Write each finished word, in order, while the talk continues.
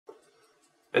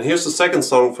And here's the second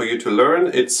song for you to learn.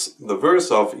 It's the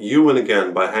verse of You and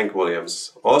Again by Hank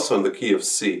Williams, also in the key of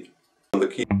C.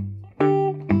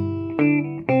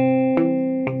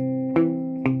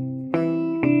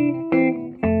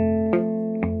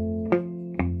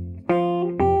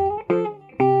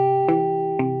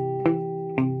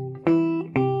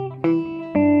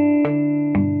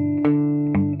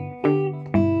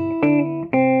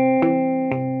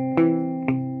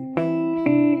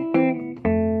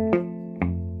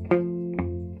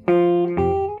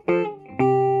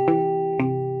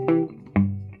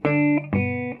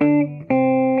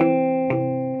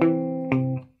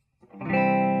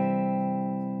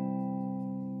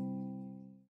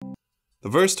 The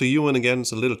verse to You and Again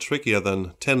is a little trickier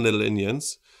than 10 Little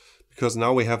Indians, because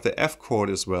now we have the F chord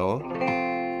as well.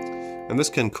 And this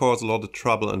can cause a lot of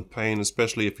trouble and pain,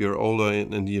 especially if you're older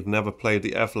and you've never played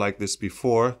the F like this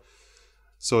before.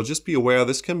 So just be aware,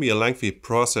 this can be a lengthy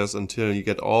process until you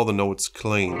get all the notes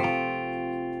clean.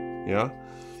 Yeah?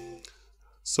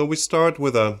 So we start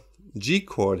with a G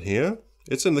chord here.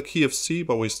 It's in the key of C,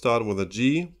 but we start with a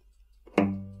G.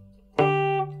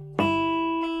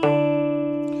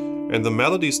 And the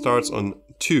melody starts on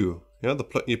 2. Yeah,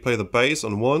 you play the bass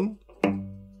on 1.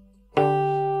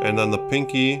 And then the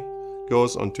pinky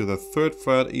goes onto the 3rd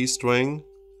fret E string.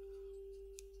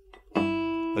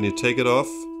 Then you take it off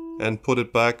and put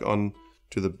it back on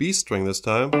to the B string this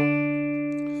time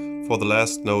for the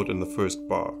last note in the first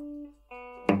bar.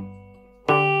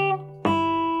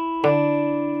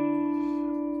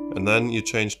 And then you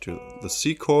change to the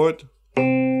C chord.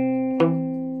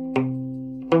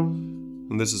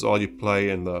 And this is all you play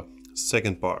in the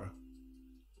second bar.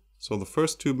 So the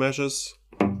first 2 measures.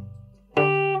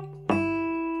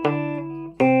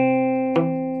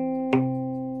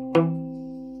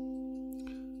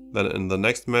 Then in the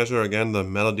next measure again the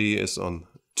melody is on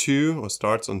 2 or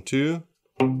starts on 2.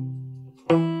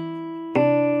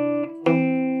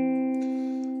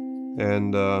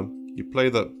 And you play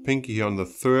the pinky here on the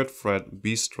 3rd fret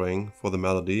B string for the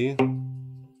melody.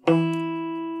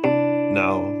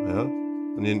 Now, yeah.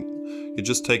 And then you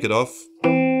just take it off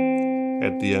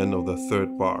at the end of the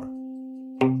 3rd bar.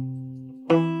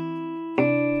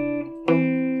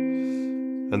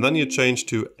 And then you change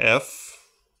to F.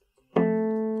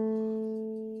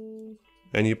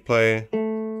 And you play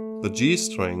the G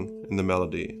string in the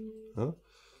melody. Huh?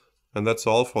 And that's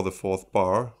all for the 4th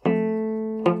bar.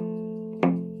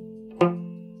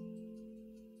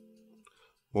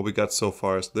 What we got so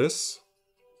far is this.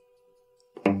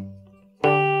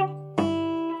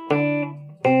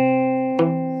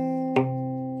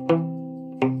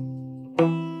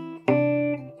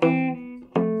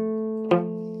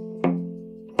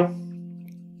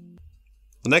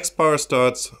 The next bar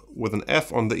starts with an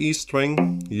F on the E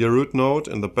string, your root note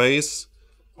in the bass,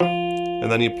 and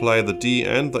then you play the D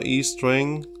and the E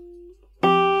string.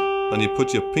 Then you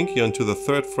put your pinky onto the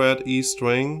 3rd fret E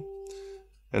string,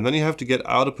 and then you have to get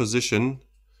out of position.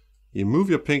 You move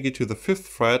your pinky to the 5th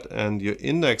fret and your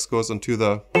index goes onto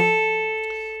the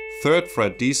 3rd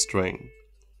fret D string.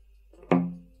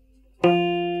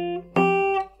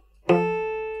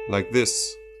 Like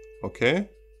this, okay?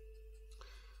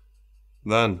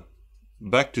 Then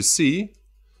back to C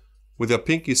with your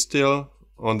pinky still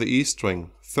on the E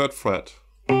string, 3rd fret.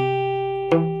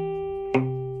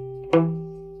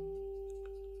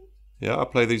 Yeah, I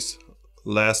play these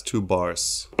last 2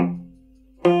 bars.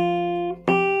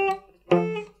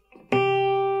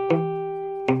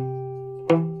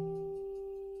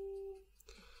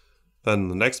 Then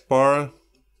the next bar,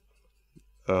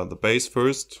 the bass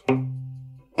first.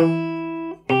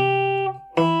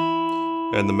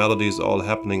 And the melody is all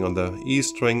happening on the E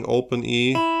string, open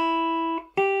E,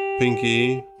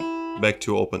 pinky, back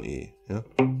to open E. Yeah?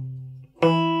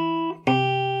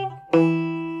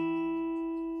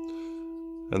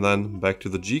 And then back to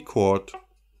the G chord.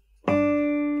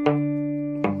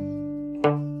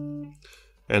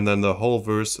 And then the whole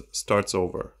verse starts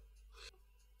over.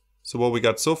 So what we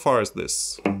got so far is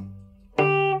this.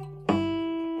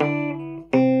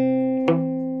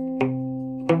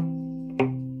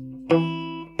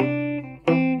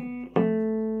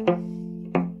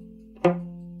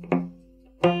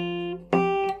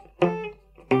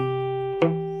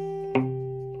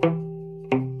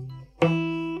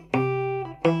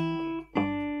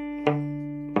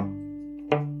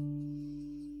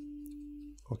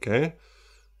 Okay,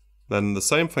 then the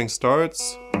same thing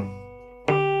starts.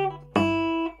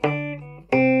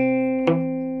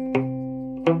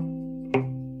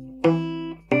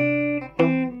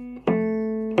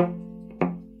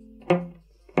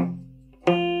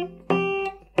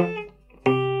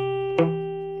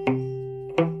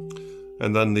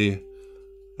 and then the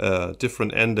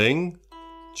different ending,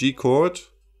 G chord,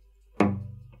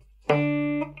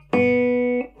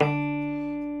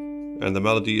 and the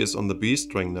melody is on the B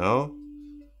string now.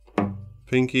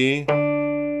 Pinky,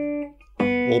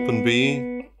 open B,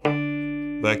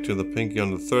 back to the pinky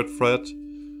on the 3rd fret,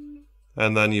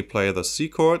 and then you play the C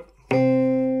chord.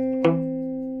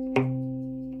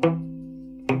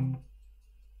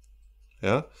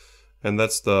 Yeah, and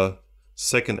that's the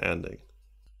 2nd ending.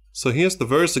 So here's the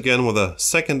verse again with a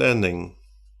 2nd ending.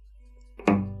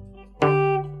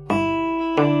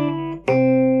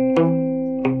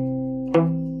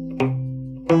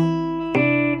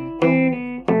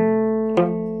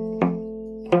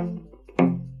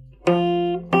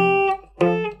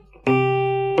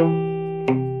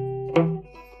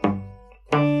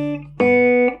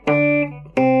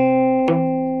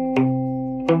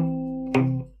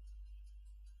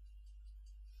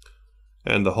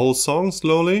 And the whole song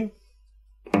slowly.